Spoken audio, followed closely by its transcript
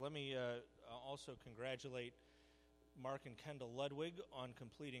let me also congratulate Mark and Kendall Ludwig on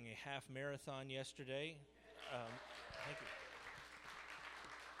completing a half marathon yesterday. Thank you.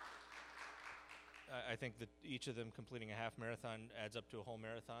 I think that each of them completing a half marathon adds up to a whole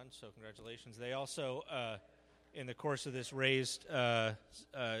marathon, so congratulations. They also, in the course of this, raised, $700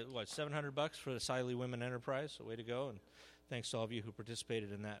 for the Siley Women Enterprise, so way to go, and thanks to all of you who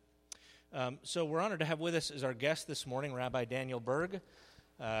participated in that. So we're honored to have with us as our guest this morning Rabbi Daniel Berg,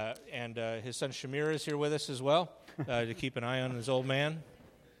 and his son Shamir is here with us as well, to keep an eye on his old man.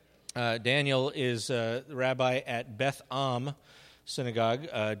 Daniel is the rabbi at Beth Am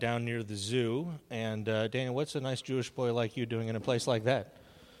Synagogue down near the zoo. And Daniel, what's a nice Jewish boy like you doing in a place like that?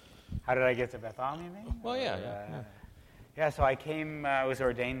 How did I get to Beth Am, you mean? Well, yeah. So I came, I was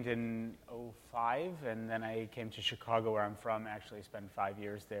ordained in 2005, and then I came to Chicago, where I'm from. Actually spent 5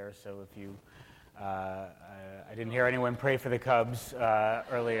 years there. So if you, I didn't hear anyone pray for the Cubs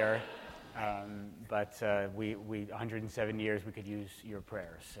earlier. But we 107 years, we could use your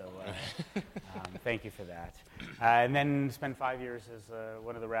prayers, so thank you for that. And then spent 5 years as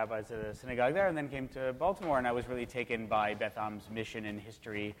one of the rabbis at a synagogue there, and then came to Baltimore, and I was really taken by Beth Am's mission and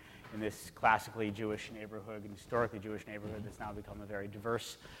history in this classically Jewish neighborhood and historically Jewish neighborhood that's now become a very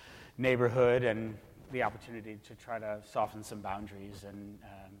diverse neighborhood, and the opportunity to try to soften some boundaries and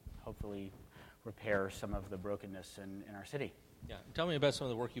hopefully repair some of the brokenness in our city. Yeah, tell me about some of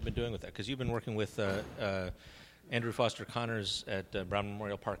the work you've been doing with that, because you've been working with Andrew Foster Connors at Brown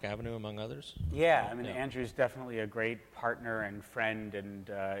Memorial Park Avenue, among others. Yeah, I mean, Andrew's definitely a great partner and friend, and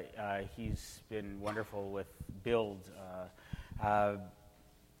he's been wonderful with Build. A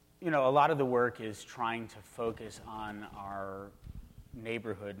lot of the work is trying to focus on our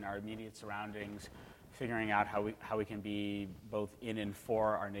neighborhood and our immediate surroundings, figuring out how we can be both in and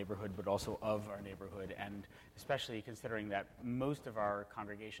for our neighborhood, but also of our neighborhood, and especially considering that most of our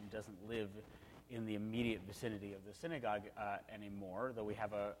congregation doesn't live in the immediate vicinity of the synagogue anymore, though we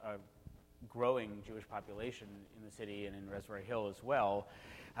have a growing Jewish population in the city and in Reservoir Hill as well.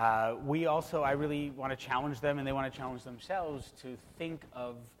 I really want to challenge them, and they want to challenge themselves to think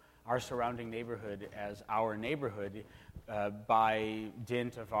of our surrounding neighborhood as our neighborhood by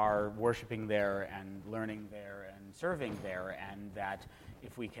dint of our worshiping there and learning there and serving there, and that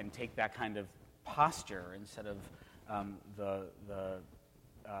if we can take that kind of posture instead of the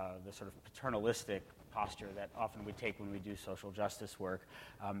sort of paternalistic posture that often we take when we do social justice work,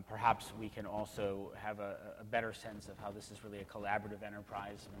 perhaps we can also have a better sense of how this is really a collaborative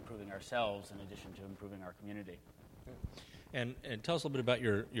enterprise of improving ourselves in addition to improving our community. And tell us a little bit about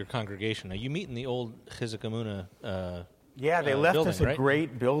your congregation. Now, you meet in the old Chizuk Emunah yeah, they left building, us a right?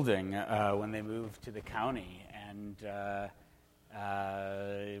 great building when they moved to the county, and it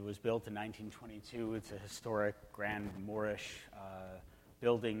was built in 1922. It's a historic, grand Moorish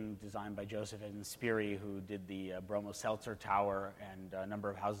building designed by Joseph Edmund Speary, who did the Bromo Seltzer Tower and a number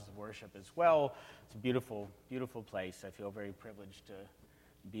of houses of worship as well. It's a beautiful, beautiful place. I feel very privileged to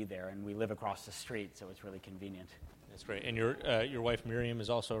be there, and we live across the street, so it's really convenient. That's great. And your wife Miriam is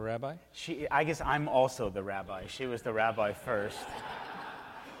also a rabbi? I guess I'm also the rabbi. She was the rabbi first.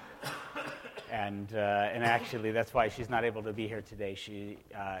 And actually, that's why she's not able to be here today. She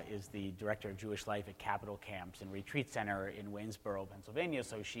is the director of Jewish life at Capitol Camps and Retreat Center in Waynesboro, Pennsylvania.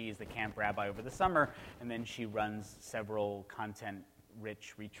 So she is the camp rabbi over the summer, and then she runs several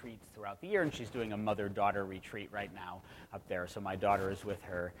content-rich retreats throughout the year, and she's doing a mother-daughter retreat right now up there. So my daughter is with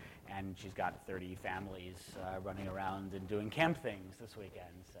her, and she's got 30 families running around and doing camp things this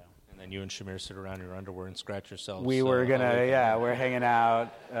weekend. So. And then you and Shamir sit around in your underwear and scratch yourselves. We were we're hanging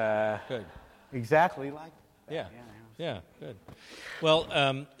out. Good. Exactly like that. Yeah, good. Well,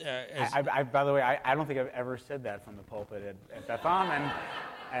 by the way, I don't think I've ever said that from the pulpit at Beth Am,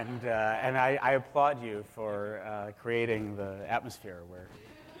 and I applaud you for creating the atmosphere where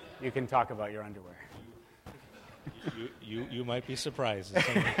you can talk about your underwear. You might be surprised.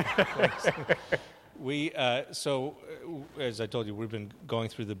 We so as I told you, we've been going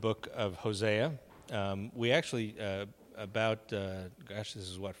through the book of Hosea. We actually this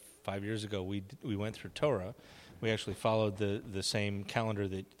is 5 years ago. We went through Torah. We actually followed the same calendar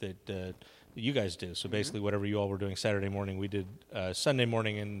that you guys do. So basically, whatever you all were doing Saturday morning, we did Sunday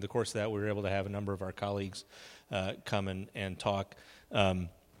morning. In the course of that, we were able to have a number of our colleagues come and talk.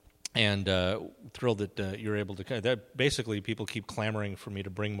 And thrilled that you're able to. That basically, people keep clamoring for me to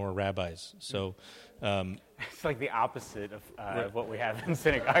bring more rabbis. So it's like the opposite of what we have in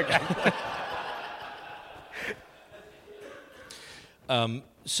synagogue.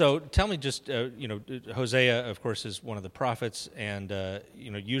 So tell me just, Hosea, of course, is one of the prophets, and,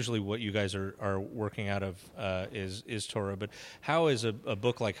 usually what you guys are working out of is Torah. But how is a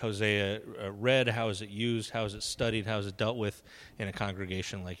book like Hosea read? How is it used? How is it studied? How is it dealt with in a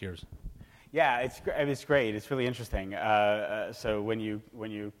congregation like yours? Yeah, it's great. It's really interesting. So when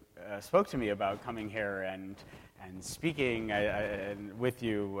you spoke to me about coming here and speaking and with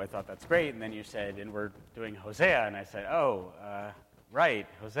you, I thought that's great. And then you said, and we're doing Hosea, and I said, oh, right,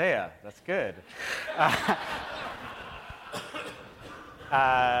 Hosea, that's good.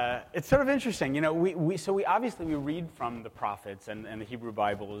 It's sort of interesting. We obviously read from the prophets, and the Hebrew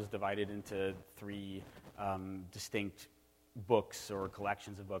Bible is divided into three distinct books or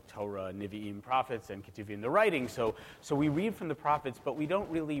collections of books: Torah, Nevi'im, prophets, and Ketuvim, the writings. So we read from the prophets, but we don't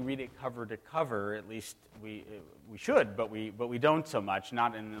really read it cover to cover. At least we should, but we don't so much,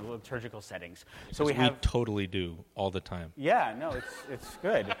 not in the liturgical settings. So we totally do all the time. Yeah, no, it's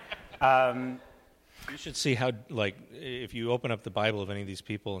good. You should see how, if you open up the Bible of any of these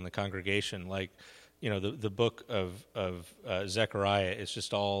people in the congregation, the book of Zechariah is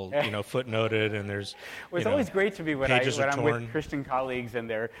just all footnoted, and there's. Well, it's always great to be when I'm torn. with Christian colleagues and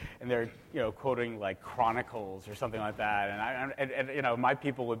they're quoting like Chronicles or something like that, and my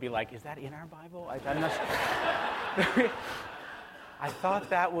people would be like, "Is that in our Bible?" I thought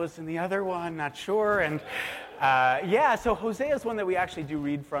that was in the other one, not sure. And so Hosea is one that we actually do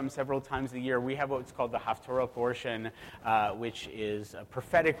read from several times a year. We have what's called the Haftorah portion, which is a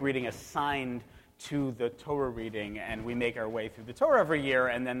prophetic reading assigned to the Torah reading, and we make our way through the Torah every year,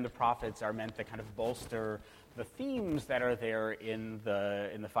 and then the prophets are meant to kind of bolster the themes that are there in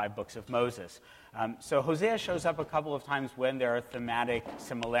the 5 books of Moses. So Hosea shows up a couple of times when there are thematic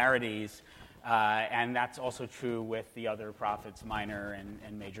similarities, and that's also true with the other prophets, minor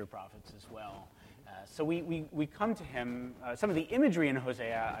and major prophets as well. So we come to him. Some of the imagery in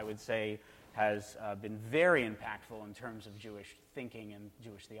Hosea, I would say, has been very impactful in terms of Jewish thinking and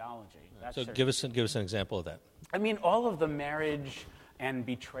Jewish theology. So give us an example of that. I mean, all of the marriage and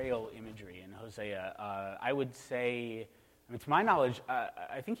betrayal imagery in Hosea, I would say, to my knowledge,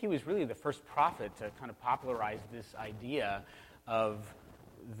 I think he was really the first prophet to kind of popularize this idea of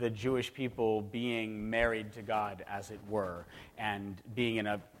the Jewish people being married to God, as it were, and being in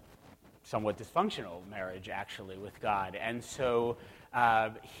a somewhat dysfunctional marriage, actually, with God. And so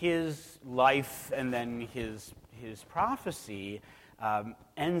his life and then his prophecy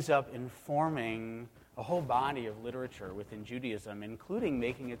ends up informing a whole body of literature within Judaism, including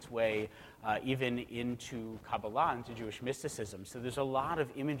making its way even into Kabbalah, into Jewish mysticism. So there's a lot of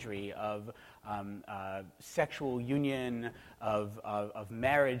imagery of sexual union, of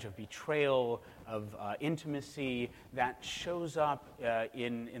marriage, of betrayal, of intimacy that shows up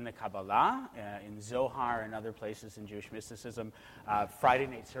in the Kabbalah, in Zohar and other places in Jewish mysticism. Friday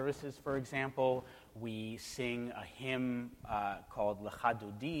night services, for example, we sing a hymn called Lecha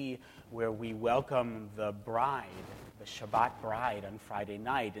Dodi, where we welcome the bride, the Shabbat bride, on Friday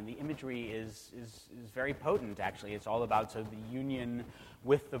night. And the imagery is very potent, actually. It's all about sort of the union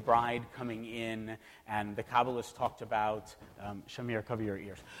with the bride coming in. And the Kabbalists talked about, Shamir, cover your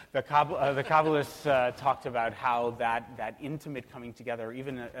ears. The Kabbalists talked about how that intimate coming together,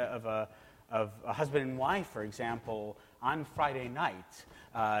 even of a husband and wife, for example, on Friday night,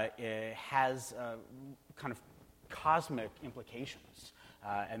 has kind of cosmic implications.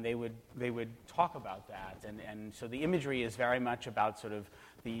 And they would talk about that, and so the imagery is very much about sort of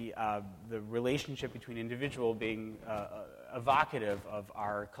the relationship between individual being evocative of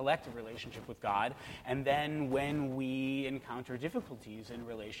our collective relationship with God, and then when we encounter difficulties in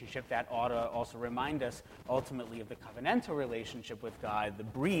relationship, that ought to also remind us ultimately of the covenantal relationship with God, the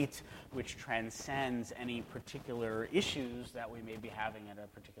brit, which transcends any particular issues that we may be having at a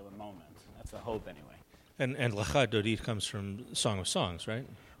particular moment. That's the hope, anyway. And Lecha Dodi comes from Song of Songs, right?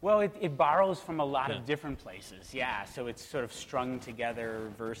 Well, it borrows from a lot of different places, so it's sort of strung together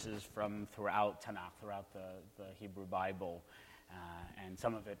verses from throughout Tanakh, throughout the Hebrew Bible, and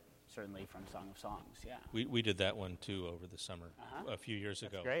some of it certainly from Song of Songs, We did that one, too, over the summer a few years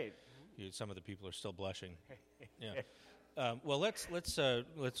ago. That's great. Some of the people are still blushing. Well, let's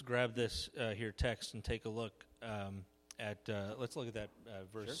grab this here text and take a look let's look at that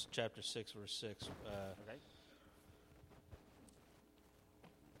verse, chapter 6, verse 6. Okay.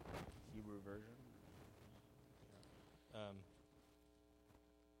 Hebrew version.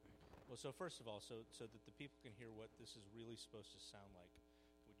 Well, so first of all, so that the people can hear what this is really supposed to sound like,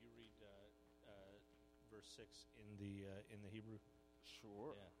 would you read verse 6 in the Hebrew?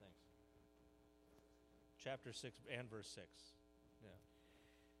 Sure. Yeah, thanks. Chapter 6 and verse 6. Yeah.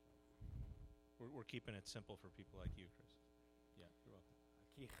 We're keeping it simple for people like you, Chris. Yeah, you're welcome.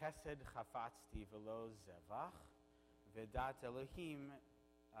 Ki chesed chafatzti velo zevach, vedat Elohim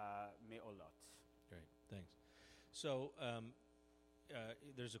me'olot. Great, thanks. So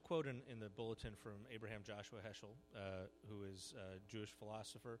there's a quote in the bulletin from Abraham Joshua Heschel, who is a Jewish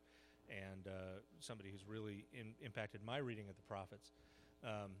philosopher and somebody who's really impacted my reading of the prophets.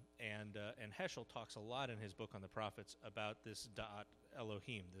 And Heschel talks a lot in his book on the prophets about this da'at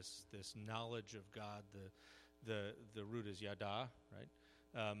Elohim, this knowledge of God. The root is yada, right?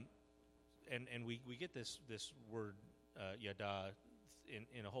 And we get this word yada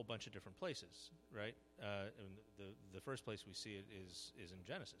in a whole bunch of different places, right? And the first place we see it is in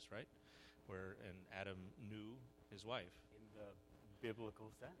Genesis, right, where Adam knew his wife. In the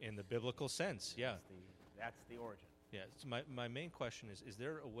biblical sense. In the biblical sense, yeah. That's the origin. Yeah. So my main question is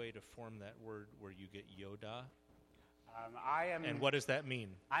there a way to form that word where you get yoda? And what does that mean?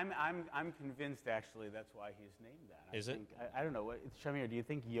 I'm convinced, actually, that's why he's named that. Is it? I don't know. Shamir, do you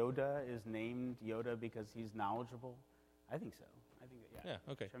think Yoda is named Yoda because he's knowledgeable? I think so. I think that, yeah.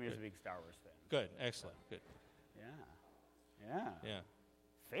 Yeah, okay. Shamir's a big Star Wars fan. Good, excellent, good. Yeah. Yeah.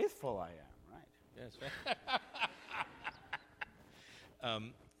 Faithful I am, right. Yes.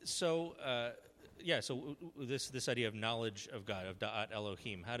 So this idea of knowledge of God, of da'at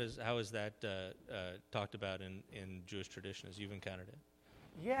Elohim, how is that talked about in Jewish tradition as you've encountered it?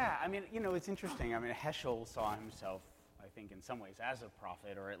 Yeah, I mean, it's interesting. I mean, Heschel saw himself, I think, in some ways as a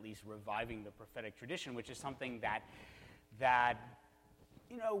prophet, or at least reviving the prophetic tradition, which is something that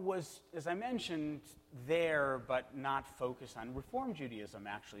was, as I mentioned, there, but not focused on. Reform Judaism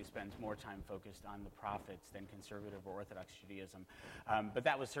actually spends more time focused on the prophets than conservative or Orthodox Judaism. But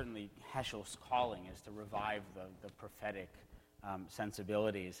that was certainly Heschel's calling, is to revive the prophetic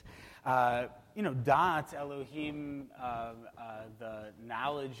sensibilities. Da'at Elohim, the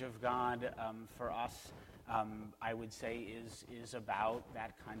knowledge of God for us, I would say is about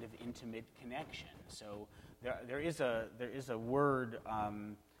that kind of intimate connection. So there is a word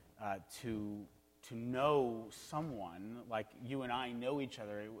to know someone, like you and I know each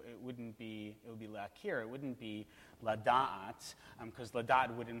other. It would be lakir. It wouldn't be lada'at, because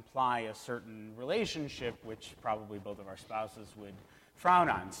lada'at would imply a certain relationship, which probably both of our spouses would frown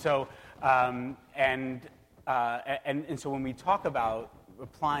on. So and so when we talk about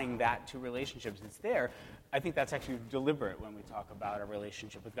applying that to relationships, it's there. I think that's actually deliberate when we talk about a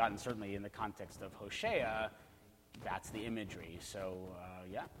relationship with God, and certainly in the context of Hosea, that's the imagery. So,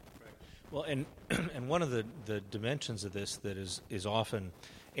 yeah. Right. Well, and one of the dimensions of this that is often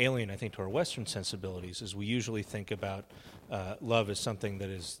alien, I think, to our Western sensibilities is we usually think about love as something that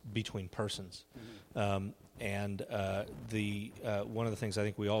is between persons. Mm-hmm. And one of the things I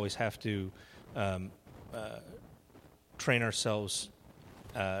think we always have to train ourselves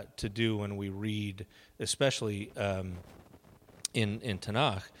to do when we read, especially in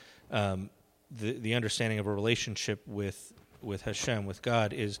Tanakh, the understanding of a relationship with Hashem, with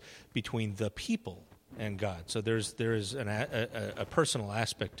God, is between the people and God. So there is a personal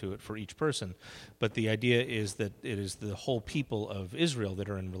aspect to it for each person, but the idea is that it is the whole people of Israel that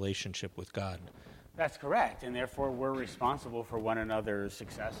are in relationship with God. That's correct, and therefore we're responsible for one another's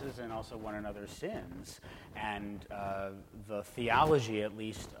successes and also one another's sins. And the theology, at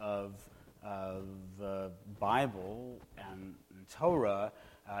least, of the Bible and Torah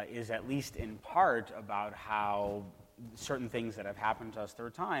is at least in part about how certain things that have happened to us through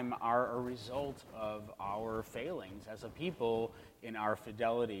time are a result of our failings as a people in our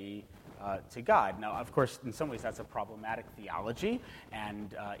fidelity to God. Now, of course, in some ways that's a problematic theology,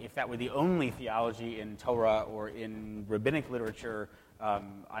 and if that were the only theology in Torah or in rabbinic literature,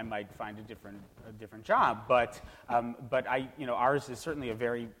 I might find a different job. But ours is certainly a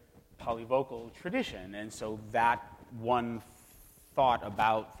very polyvocal tradition, and so that one thought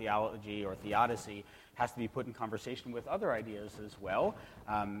about theology or theodicy has to be put in conversation with other ideas as well,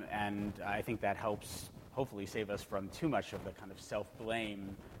 and I think that helps hopefully save us from too much of the kind of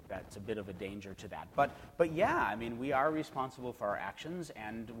self-blame that's a bit of a danger to that. But yeah, I mean, we are responsible for our actions,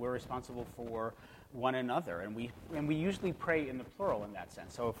 and we're responsible for one another, and we usually pray in the plural in that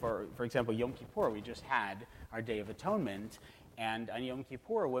sense. So for example, Yom Kippur, we just had our Day of Atonement, and on Yom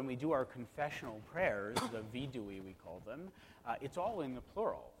Kippur, when we do our confessional prayers, the vidui we call them, it's all in the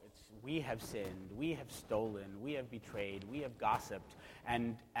plural. It's we have sinned, we have stolen, we have betrayed, we have gossiped,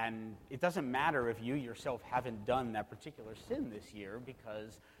 and it doesn't matter if you yourself haven't done that particular sin this year,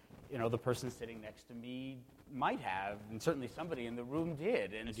 because the person sitting next to me might have, and certainly somebody in the room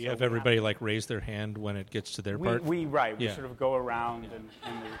did. And do you have everybody raise their hand when it gets to their part? We sort of go around and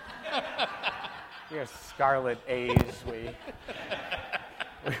we have scarlet A's.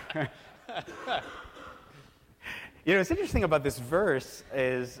 What's interesting about this verse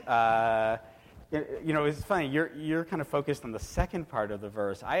is, it's funny. You're kind of focused on the second part of the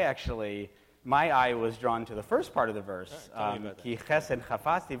verse. My eye was drawn to the first part of the verse. Ki chesed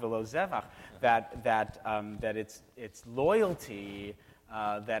chafasti v'lo zevach. That it's loyalty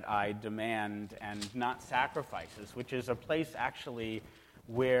that I demand and not sacrifices, which is a place actually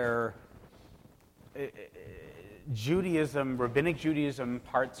where Judaism, rabbinic Judaism,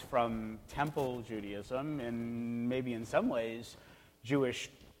 parts from temple Judaism, and maybe in some ways Jewish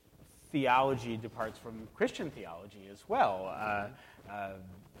theology departs from Christian theology as well.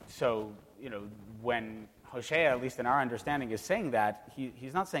 So, when Hosea, at least in our understanding, is saying that,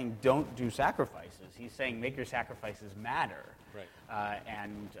 he's not saying don't do sacrifices. He's saying make your sacrifices matter. Right.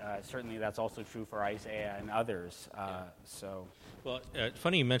 And certainly that's also true for Isaiah and others. Well,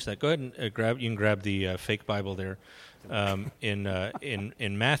 funny you mentioned that. Go ahead and you can grab the fake Bible there.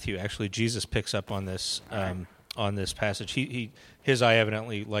 In Matthew, actually, Jesus picks up on this on this passage. His eye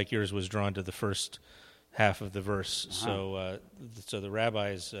evidently, like yours, was drawn to the first half of the verse. Uh-huh. So the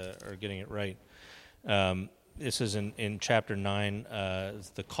rabbis are getting it right. This is in chapter 9,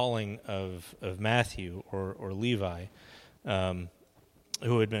 the calling of Matthew or Levi,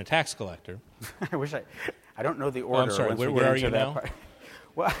 who had been a tax collector. I don't know the order. Oh, I'm sorry. Where are you now?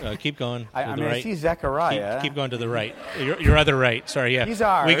 Well, keep going. I see Zechariah. Keep going to the right. Your other right. Sorry, yeah. He's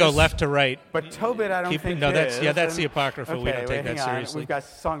ours. We go left to right. But Tobit, I don't think that's is. That's the Apocrypha. Okay, we don't take that seriously. We've got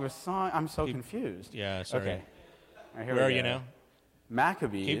Song of Song. I'm so confused. Yeah, sorry. Okay. Right, where are you now?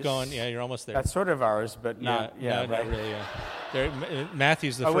 Maccabees. Keep going. Yeah, you're almost there. That's sort of ours, but not. Yeah, not really. Yeah.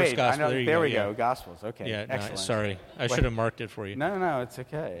 Matthew's the first gospel. I know, there we go. Gospels. Okay. Yeah. Excellent. Sorry, I should have marked it for you. No. It's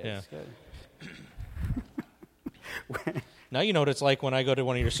okay. Yeah. It's good. Now you know what it's like when I go to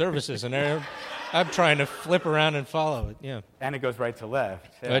one of your services, and I'm trying to flip around and follow it. Yeah. And it goes right to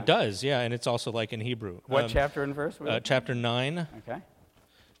left. Yeah. It does. Yeah, and it's also like in Hebrew. What chapter and verse? Chapter 9. Okay.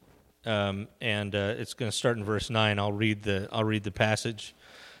 And it's going to start in verse 9. I'll read the passage.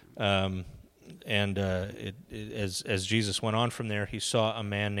 As Jesus went on from there, he saw a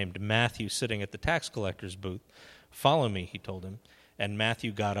man named Matthew sitting at the tax collector's booth. "Follow me," he told him, and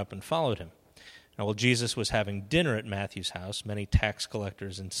Matthew got up and followed him. Now, while Jesus was having dinner at Matthew's house, many tax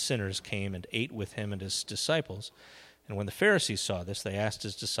collectors and sinners came and ate with him and his disciples. And when the Pharisees saw this, they asked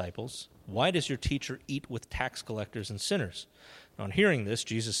his disciples, "Why does your teacher eat with tax collectors and sinners?" And on hearing this,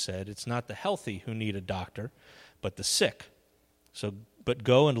 Jesus said, "It's not the healthy who need a doctor, but the sick. But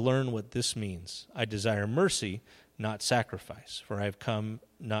go and learn what this means. I desire mercy, not sacrifice, for I have come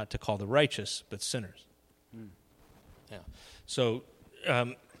not to call the righteous, but sinners." Yeah. So,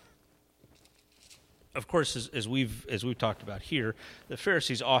 of course, as we've talked about here, the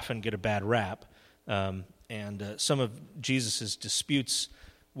Pharisees often get a bad rap, and some of Jesus' disputes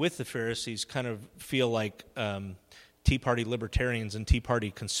with the Pharisees kind of feel like Tea Party libertarians and Tea Party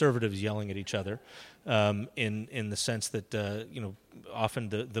conservatives yelling at each other, in the sense that often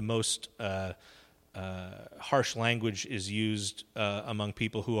the most harsh language is used among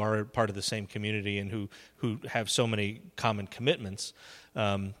people who are part of the same community and who have so many common commitments.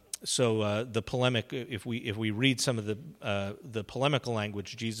 So the polemic, if we read some of the polemical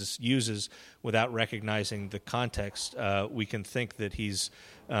language Jesus uses without recognizing the context, we can think that he's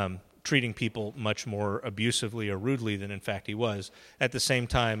treating people much more abusively or rudely than in fact he was. At the same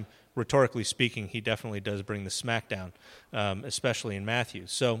time, rhetorically speaking, he definitely does bring the smackdown, especially in Matthew.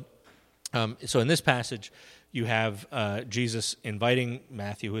 So in this passage, you have Jesus inviting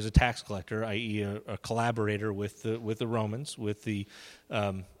Matthew, who is a tax collector, i.e., a collaborator with the Romans, with the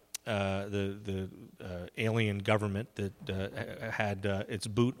alien government that had its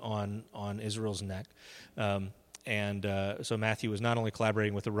boot on Israel's neck. So Matthew was not only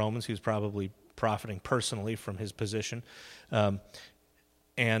collaborating with the Romans, he was probably profiting personally from his position. And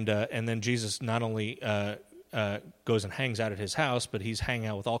then Jesus not only goes and hangs out at his house, but he's hanging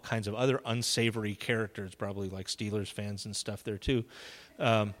out with all kinds of other unsavory characters, probably like Steelers fans and stuff there too.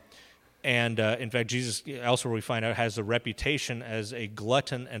 In fact, Jesus, elsewhere we find out, has a reputation as a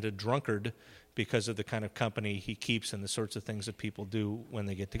glutton and a drunkard because of the kind of company he keeps and the sorts of things that people do when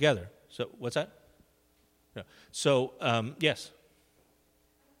they get together. So, what's that? No. So, yes.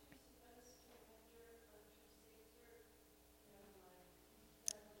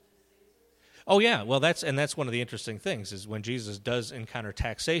 Oh yeah, well that's one of the interesting things is when Jesus does encounter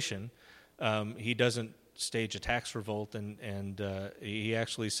taxation, he doesn't stage a tax revolt and he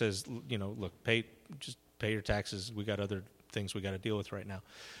actually says, look, just pay your taxes. We got other things we got to deal with right now.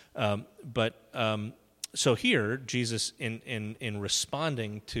 So here, Jesus in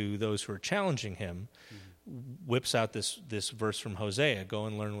responding to those who are challenging him, whips out this verse from Hosea, go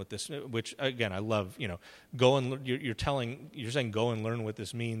and learn what this, which again I love. Go and you're saying go and learn what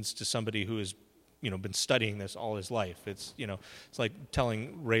this means to somebody who has been studying this all his life. It's it's like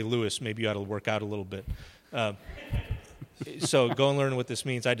telling Ray Lewis, maybe you ought to work out a little bit. So go and learn what this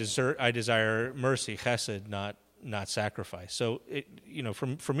means. I desire mercy, chesed, not sacrifice. So,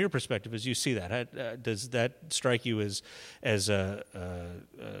 from your perspective, as you see that, does that strike you as a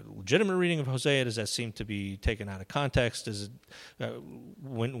legitimate reading of Hosea? Does that seem to be taken out of context? Does it,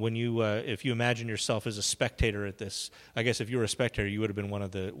 when you if you imagine yourself as a spectator at this, I guess if you were a spectator, you would have been one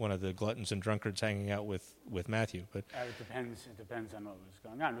of the gluttons and drunkards hanging out with Matthew. But it depends on what was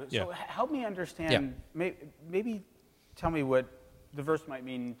going on. Yeah. So help me understand. Yeah. Maybe tell me what the verse might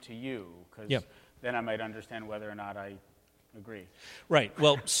mean to you, because then I might understand whether or not I agree. Right.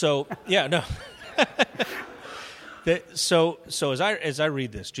 Well, so yeah, no. So as I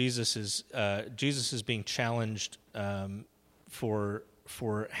read this, Jesus is being challenged for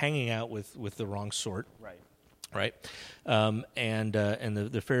hanging out with the wrong sort. Right. And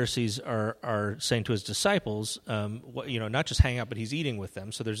the Pharisees are saying to his disciples, not just hang out, but he's eating with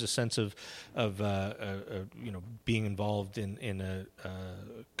them. So there's a sense of being involved in a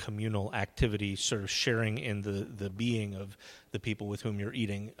communal activity, sort of sharing in the being of the people with whom you're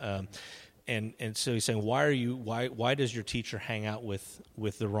eating. And so he's saying, why does your teacher hang out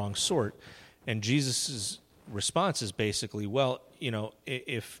with the wrong sort? And Jesus' response is basically, well,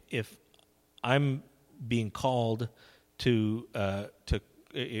 if I'm being called to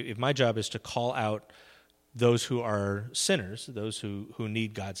if my job is to call out those who are sinners, those who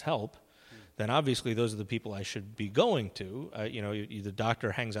need God's help, then obviously those are the people I should be going to. The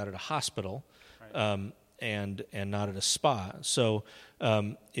doctor hangs out at a hospital, right. and not at a spa. So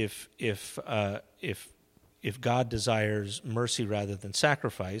if God desires mercy rather than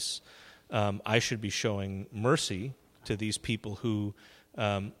sacrifice, I should be showing mercy to these people who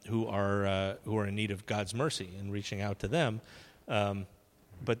are in need of God's mercy and reaching out to them.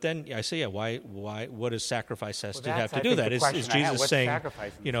 But then I say, why? What does sacrifice have to do with that? Is Jesus saying,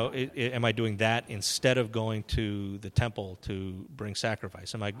 am I doing that instead of going to the temple to bring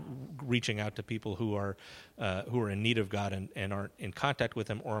sacrifice? Am I reaching out to people who are in need of God and aren't in contact with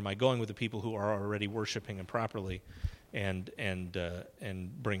Him, or am I going with the people who are already worshiping Him properly and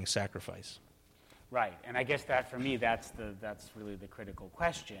bringing sacrifice? Right, and I guess that for me, that's really the critical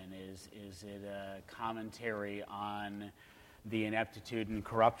question: is it a commentary on the ineptitude and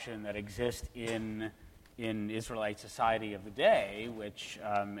corruption that exist in Israelite society of the day, which,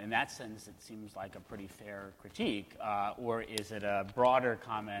 in that sense, it seems like a pretty fair critique, or is it a broader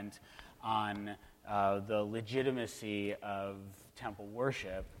comment on the legitimacy of temple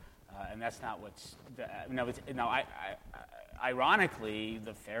worship? And that's not what's. Ironically,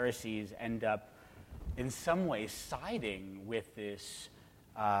 the Pharisees end up in some ways siding with this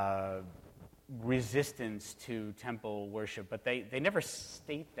resistance to temple worship, but they never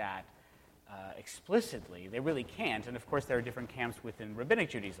state that explicitly. They really can't, and of course there are different camps within Rabbinic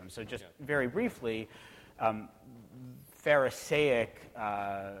Judaism. So just very briefly, Pharisaic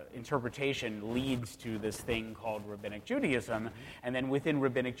interpretation leads to this thing called Rabbinic Judaism, and then within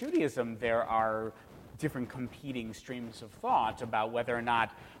Rabbinic Judaism there are different competing streams of thought about whether or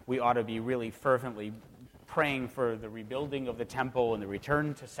not we ought to be really fervently praying for the rebuilding of the temple and the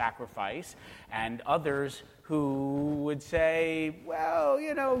return to sacrifice, and others who would say, well,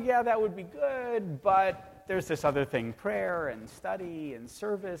 that would be good, but there's this other thing, prayer and study and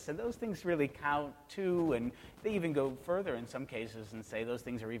service, and those things really count too, and they even go further in some cases and say those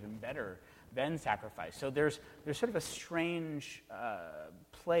things are even better than sacrifice. So there's sort of a strange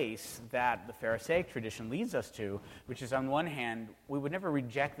place that the Pharisaic tradition leads us to, which is on one hand, we would never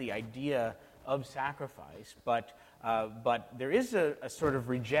reject the idea of sacrifice, but there is a sort of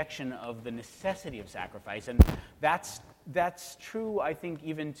rejection of the necessity of sacrifice, and that's true, I think,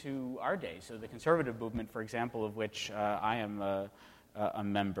 even to our day. So the conservative movement, for example, of which I am a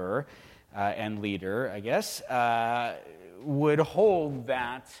member and leader, I guess, would hold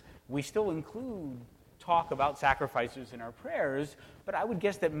that we still include talk about sacrifices in our prayers, but I would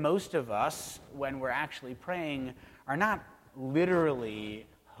guess that most of us, when we're actually praying, are not literally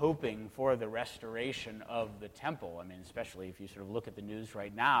hoping for the restoration of the temple. I mean, especially if you sort of look at the news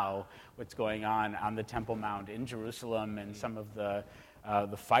right now, what's going on the Temple Mount in Jerusalem and some of the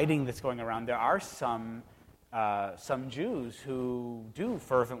fighting that's going around. There are some Jews who do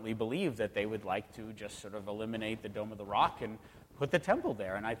fervently believe that they would like to just sort of eliminate the Dome of the Rock and put the temple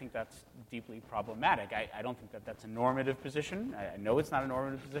there, and I think that's deeply problematic. I don't think that that's a normative position. I know it's not a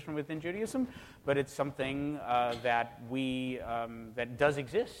normative position within Judaism, but it's something that does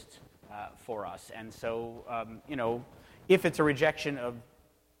exist for us. And so, if it's a rejection of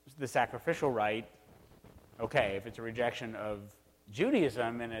the sacrificial rite, okay. If it's a rejection of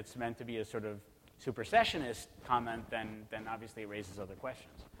Judaism and it's meant to be a sort of supersessionist comment, then obviously it raises other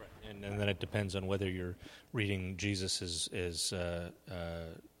questions. Right. And then it depends on whether you're reading Jesus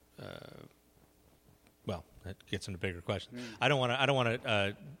well, that gets into bigger questions. I don't want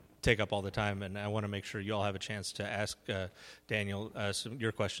to take up all the time, and I want to make sure you all have a chance to ask Daniel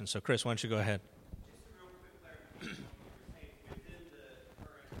your questions. So, Chris, why don't you go ahead? Just a real quick clarification. Within the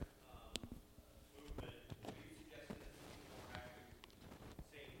current movement, are you suggesting that people are actually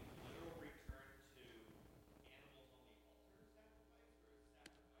saying literal return to animals on the altar sacrifice, or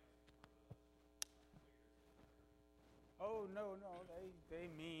is sacrifice? Oh, no, they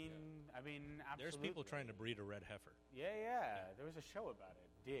mean, absolutely. There's people trying to breed a red heifer. Yeah. There was a show about it,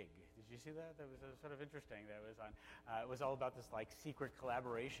 Dig. Did you see that? That was sort of interesting. That was on. It was all about this secret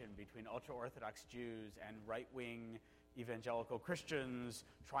collaboration between ultra-Orthodox Jews and right-wing evangelical Christians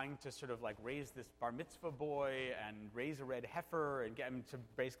trying to sort of raise this bar mitzvah boy and raise a red heifer and get him to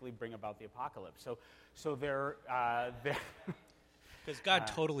basically bring about the apocalypse. So they're Because God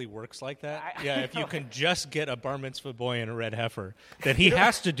totally works like that. If you can just get a bar mitzvah boy and a red heifer, then he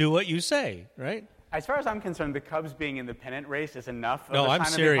has to do what you say, right? As far as I'm concerned, the Cubs being in the pennant race is enough of No, a I'm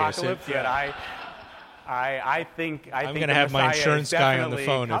sign serious. of the apocalypse. Yet I think I'm going to have my insurance guy on the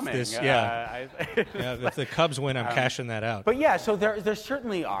phone coming. if this. If the Cubs win, I'm cashing that out. But so there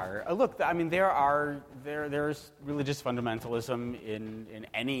certainly are. Look, I mean, there's religious fundamentalism in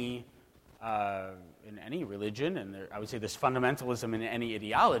any religion, and I would say there's fundamentalism in any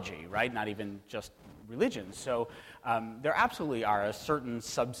ideology, right? Not even just religion. So there absolutely are a certain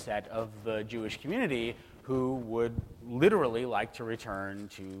subset of the Jewish community who would literally like to return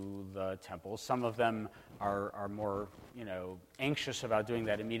to the temple. Some of them are more, anxious about doing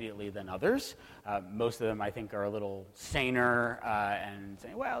that immediately than others. Most of them, I think, are a little saner and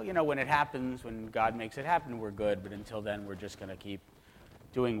saying, well, when it happens, when God makes it happen, we're good. But until then, we're just going to keep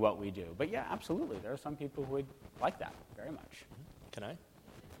doing what we do. But yeah, absolutely, there are some people who would like that very much. Can I?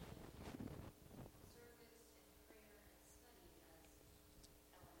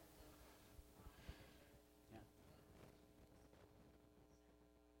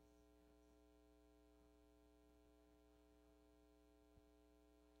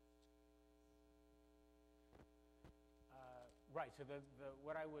 Right, so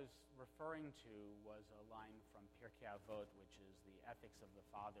what I was referring to was a line from Pirkei Avot, which is the Ethics of the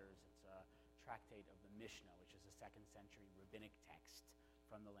Fathers. It's a tractate of the Mishnah, which is a 2nd century rabbinic text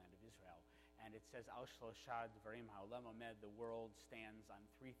from the land of Israel. And it says, Al Shlosha Dvarim Ha'olam Omed, the world stands on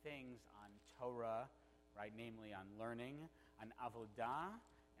 3 things, on Torah, right, namely on learning, on Avodah,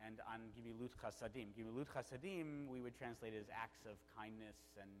 and on Gimilut Chasadim. Gimilut Chasadim we would translate as acts of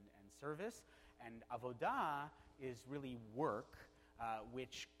kindness and service. And Avodah is really work,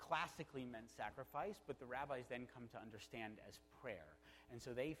 which classically meant sacrifice, but the rabbis then come to understand as prayer. And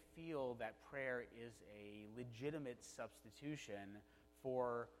so they feel that prayer is a legitimate substitution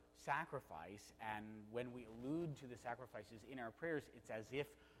for sacrifice, and when we allude to the sacrifices in our prayers, it's as if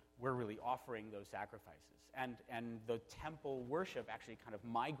we're really offering those sacrifices. And the temple worship actually kind of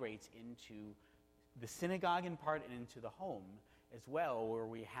migrates into the synagogue in part and into the home as well, where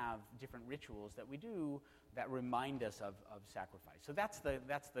we have different rituals that we do that remind us of sacrifice. So that's the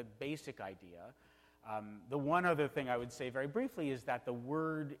basic idea. The one other thing I would say very briefly is that the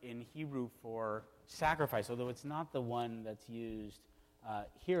word in Hebrew for sacrifice, although it's not the one that's used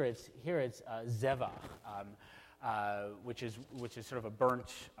here, it's zevach, which is sort of a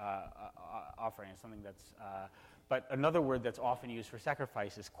burnt offering, something that's. But another word that's often used for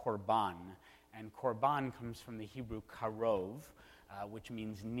sacrifice is korban, and korban comes from the Hebrew karov, which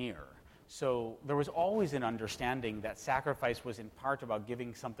means near. So there was always an understanding that sacrifice was in part about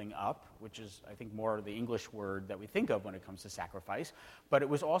giving something up, which is, I think, more the English word that we think of when it comes to sacrifice, but it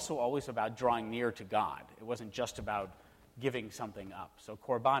was also always about drawing near to God. It wasn't just about giving something up. So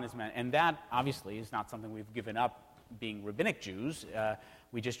korban is meant, and that obviously is not something we've given up being rabbinic Jews.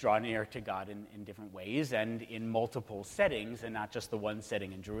 We just draw near to God in different ways and in multiple settings, and not just the one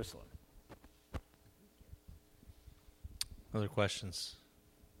setting in Jerusalem. Other questions?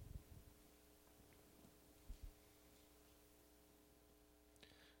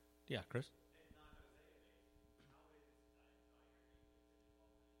 Yeah, Chris?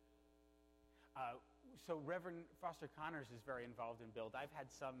 So Reverend Foster Connors is very involved in Build. I've had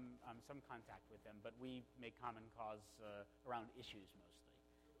some contact with them, but we make common cause around issues mostly.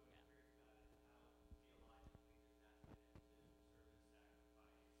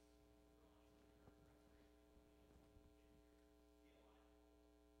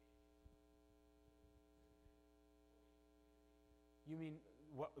 You mean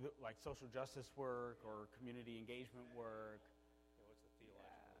like social justice work or community engagement work? Yeah, what's the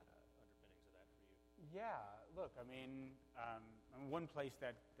theological underpinnings of that for you? Yeah, look, I mean, one place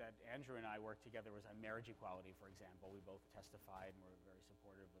that Andrew and I worked together was on marriage equality, for example. We both testified and were very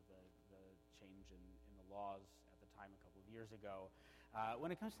supportive of the change in the laws at the time a couple of years ago.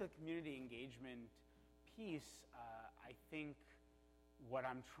 When it comes to the community engagement piece, I think what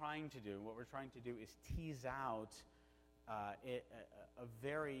we're trying to do is tease out a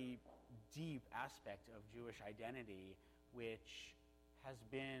very deep aspect of Jewish identity, which has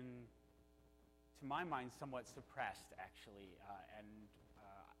been, to my mind, somewhat suppressed, actually.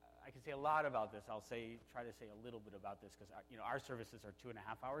 I can say a lot about this. I'll try to say a little bit about this because our services are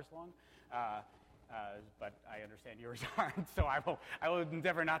 2.5 hours long, but I understand yours aren't. So I will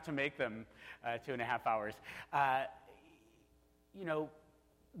endeavor not to make them 2.5 hours.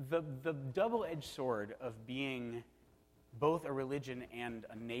 The double-edged sword of being both a religion and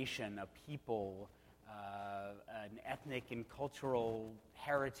a nation, a people, an ethnic and cultural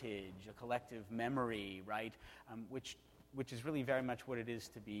heritage, a collective memory, right? Which is really very much what it is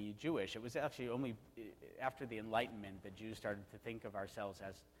to be Jewish. It was actually only after the Enlightenment that Jews started to think of ourselves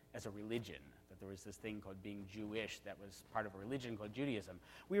as a religion, that there was this thing called being Jewish that was part of a religion called Judaism.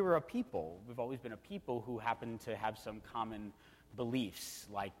 We were a people. We've always been a people who happened to have some common beliefs,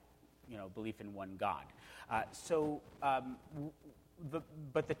 like belief in one God.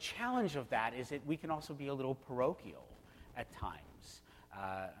 But the challenge of that is that we can also be a little parochial at times.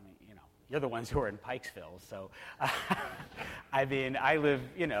 You're the ones who are in Pikesville, so I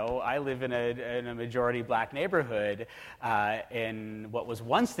live in a majority black neighborhood in what was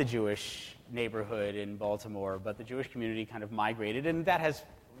once the Jewish neighborhood in Baltimore, but the Jewish community kind of migrated, and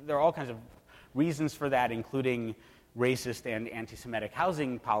there are all kinds of reasons for that, including racist and anti-Semitic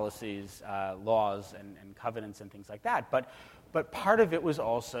housing policies, laws, and covenants and things like that. But part of it was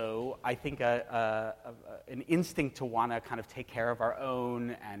also, I think, an instinct to want to kind of take care of our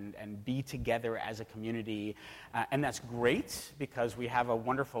own and be together as a community. And that's great because we have a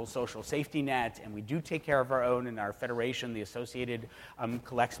wonderful social safety net, and we do take care of our own. And our federation, the Associated,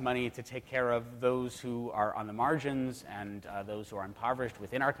 collects money to take care of those who are on the margins and those who are impoverished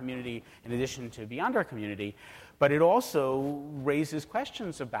within our community, in addition to beyond our community. But it also raises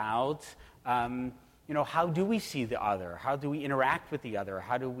questions about how do we see the other? How do we interact with the other?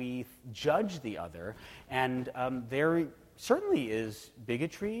 How do we judge the other? And there certainly is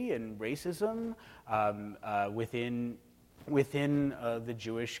bigotry and racism within the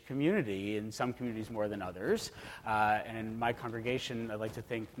Jewish community, in some communities more than others. And in my congregation, I like to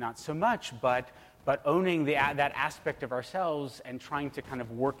think not so much, but owning that aspect of ourselves and trying to kind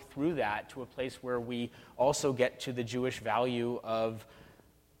of work through that to a place where we also get to the Jewish value of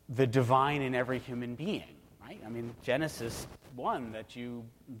the divine in every human being, right? I mean, Genesis 1 that you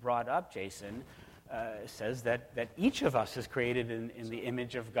brought up, Jason, says that each of us is created in the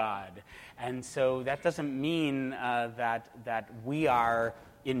image of God. And so that doesn't mean that we are,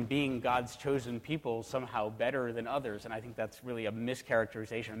 in being God's chosen people, somehow better than others. And I think that's really a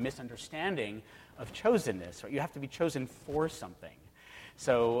mischaracterization, a misunderstanding of chosenness. Right? You have to be chosen for something.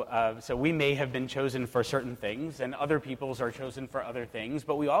 So we may have been chosen for certain things, and other peoples are chosen for other things,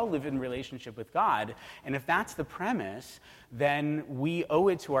 but we all live in relationship with God. And if that's the premise, then we owe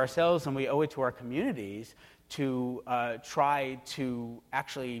it to ourselves and we owe it to our communities to try to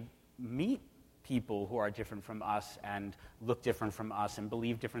actually meet people who are different from us and look different from us and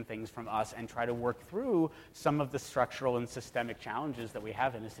believe different things from us and try to work through some of the structural and systemic challenges that we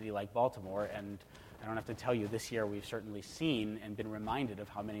have in a city like Baltimore. And I don't have to tell you, this year we've certainly seen and been reminded of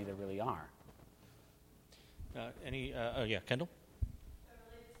how many there really are. Kendall? So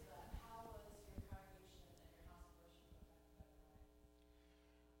related to that, how was your congregation and your house of worship affected by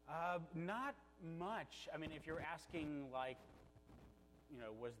the riot? Not much. I mean, if you're asking,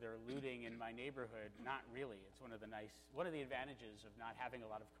 was there looting in my neighborhood? Not really. It's one of the advantages of not having a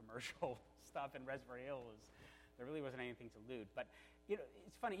lot of commercial stuff in Reservoir Hill is there really wasn't anything to loot. But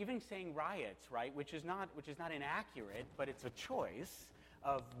it's funny, even saying riots, right, which is not inaccurate, but it's a choice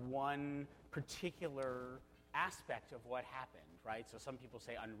of one particular aspect of what happened, right? So some people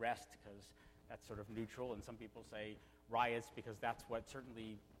say unrest because that's sort of neutral, and some people say riots because that's what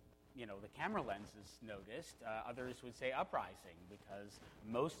certainly the camera lenses noticed. Others would say uprising because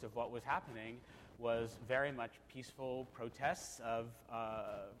most of what was happening was very much peaceful protests of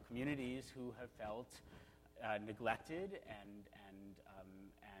communities who have felt neglected and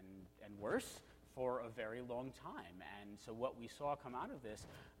worse for a very long time. And so what we saw come out of this,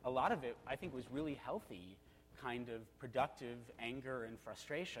 a lot of it, I think, was really healthy kind of productive anger and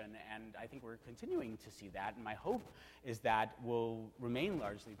frustration, and I think we're continuing to see that, and my hope is that will remain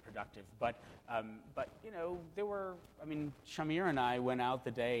largely productive. But Shamir and I went out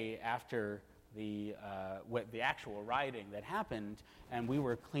the day after the actual rioting that happened, and we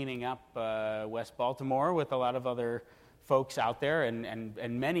were cleaning up West Baltimore with a lot of other folks out there,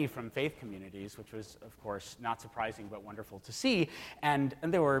 and many from faith communities, which was, of course, not surprising but wonderful to see. And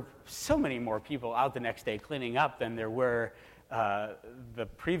there were so many more people out the next day cleaning up than there were the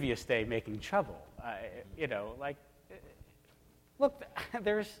previous day making trouble. Look,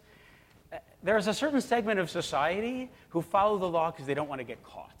 there's a certain segment of society who follow the law because they don't want to get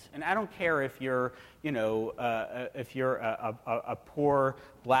caught. And I don't care if you're, a poor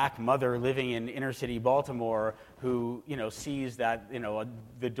black mother living in inner city Baltimore who, sees that,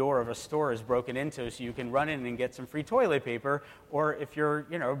 the door of a store is broken into so you can run in and get some free toilet paper, or if you're,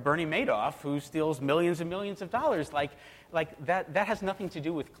 Bernie Madoff who steals millions and millions of dollars, like that has nothing to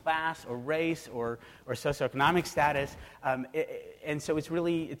do with class or race or socioeconomic status, and so it's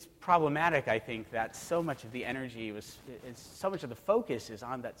problematic, I think, that so much of the energy so much of the focus is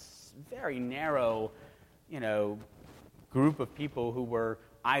on that very narrow, group of people who were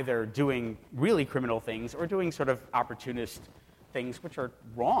either doing really criminal things or doing sort of opportunist things, which are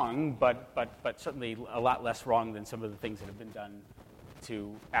wrong, but certainly a lot less wrong than some of the things that have been done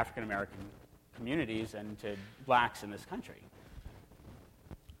to African American communities and to blacks in this country.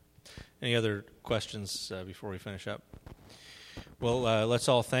 Any other questions before we finish up? Well, let's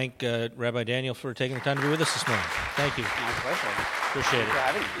all thank Rabbi Daniel for taking the time to be with us this morning. Thank you. My pleasure. Appreciate Thanks it. for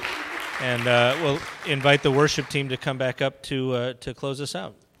having me. And we'll invite the worship team to come back up to close us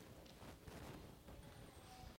out.